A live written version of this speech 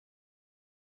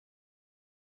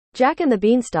Jack and the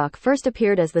Beanstalk first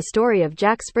appeared as the story of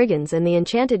Jack Spriggins and the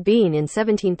Enchanted Bean in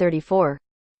 1734.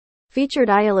 Featured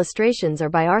eye illustrations are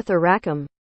by Arthur Rackham.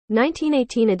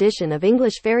 1918 edition of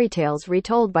English Fairy Tales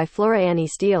retold by Flora Annie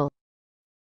Steele.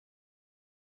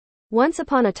 Once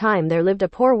upon a time there lived a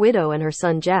poor widow and her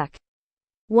son Jack.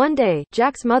 One day,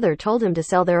 Jack's mother told him to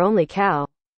sell their only cow.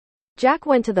 Jack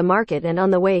went to the market and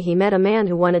on the way he met a man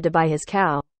who wanted to buy his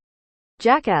cow.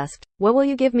 Jack asked, "What will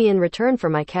you give me in return for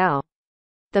my cow?"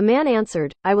 The man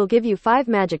answered, "I will give you 5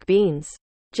 magic beans."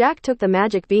 Jack took the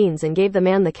magic beans and gave the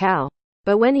man the cow.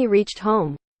 But when he reached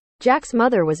home, Jack's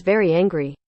mother was very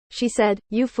angry. She said,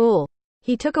 "You fool!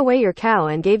 He took away your cow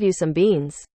and gave you some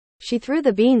beans." She threw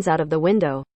the beans out of the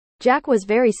window. Jack was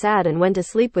very sad and went to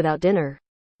sleep without dinner.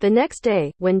 The next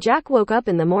day, when Jack woke up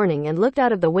in the morning and looked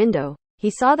out of the window, he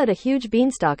saw that a huge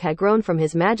beanstalk had grown from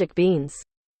his magic beans.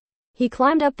 He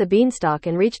climbed up the beanstalk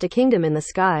and reached a kingdom in the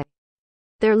sky.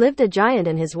 There lived a giant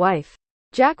and his wife.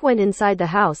 Jack went inside the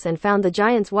house and found the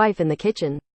giant's wife in the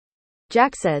kitchen.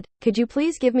 Jack said, "Could you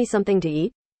please give me something to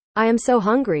eat? I am so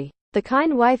hungry." The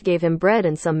kind wife gave him bread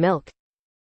and some milk.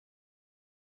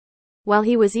 While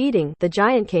he was eating, the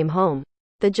giant came home.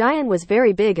 The giant was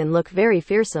very big and looked very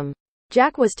fearsome.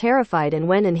 Jack was terrified and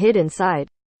went and hid inside.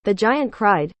 The giant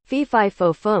cried, "Fee fi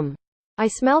fo fum. I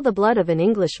smell the blood of an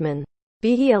Englishman.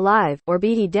 Be he alive, or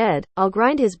be he dead, I'll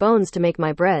grind his bones to make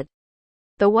my bread."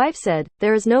 The wife said,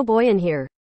 "There is no boy in here."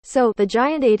 So, the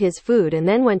giant ate his food and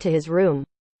then went to his room.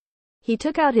 He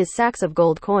took out his sacks of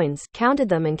gold coins, counted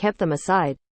them and kept them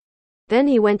aside. Then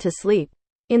he went to sleep.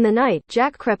 In the night,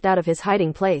 Jack crept out of his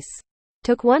hiding place,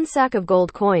 took 1 sack of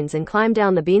gold coins and climbed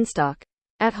down the beanstalk.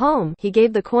 At home, he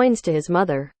gave the coins to his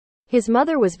mother. His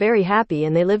mother was very happy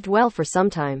and they lived well for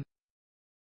some time.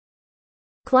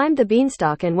 Climbed the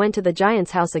beanstalk and went to the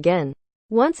giant's house again.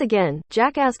 Once again,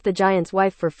 Jack asked the giant's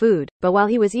wife for food, but while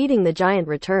he was eating the giant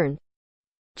returned.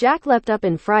 Jack leapt up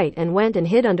in fright and went and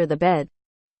hid under the bed.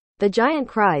 The giant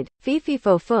cried, "Fee fi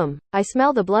fo fum, I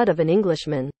smell the blood of an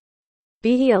Englishman.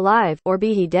 Be he alive, or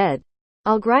be he dead,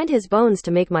 I'll grind his bones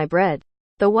to make my bread."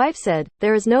 The wife said,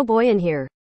 "There is no boy in here."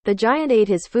 The giant ate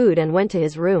his food and went to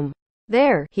his room.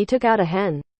 There, he took out a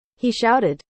hen. He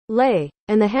shouted, "Lay,"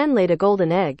 and the hen laid a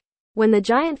golden egg. When the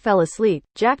giant fell asleep,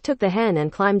 Jack took the hen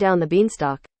and climbed down the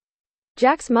beanstalk.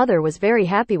 Jack's mother was very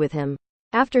happy with him.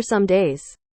 After some days,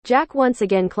 Jack once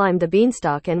again climbed the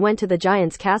beanstalk and went to the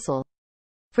giant's castle.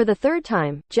 For the 3rd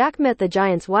time, Jack met the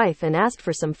giant's wife and asked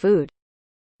for some food.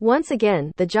 Once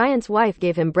again, the giant's wife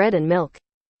gave him bread and milk.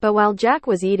 But while Jack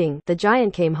was eating, the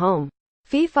giant came home.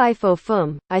 "Fee fi fo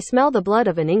fum, I smell the blood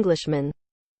of an Englishman.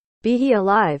 Be he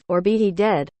alive, or be he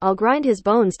dead, I'll grind his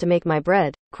bones to make my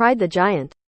bread," cried the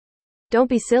giant. "Don't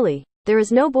be silly. There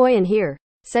is no boy in here,"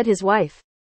 said his wife.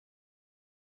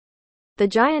 The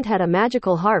giant had a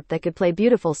magical harp that could play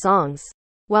beautiful songs.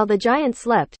 While the giant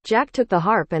slept, Jack took the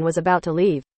harp and was about to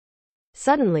leave.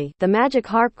 Suddenly, the magic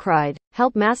harp cried,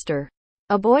 "Help, master.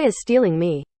 A boy is stealing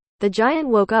me." The giant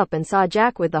woke up and saw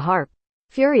Jack with the harp.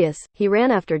 Furious, he ran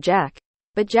after Jack.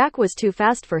 But Jack was too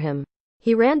fast for him.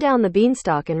 He ran down the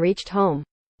beanstalk and reached home.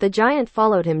 The giant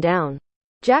followed him down.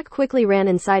 Jack quickly ran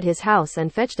inside his house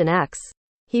and fetched an axe.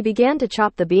 He began to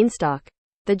chop the beanstalk.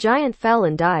 The giant fell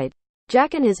and died.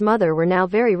 Jack and his mother were now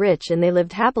very rich and they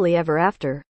lived happily ever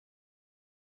after.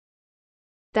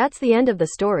 That's the end of the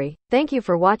story. Thank you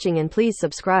for watching and please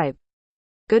subscribe.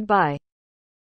 Goodbye.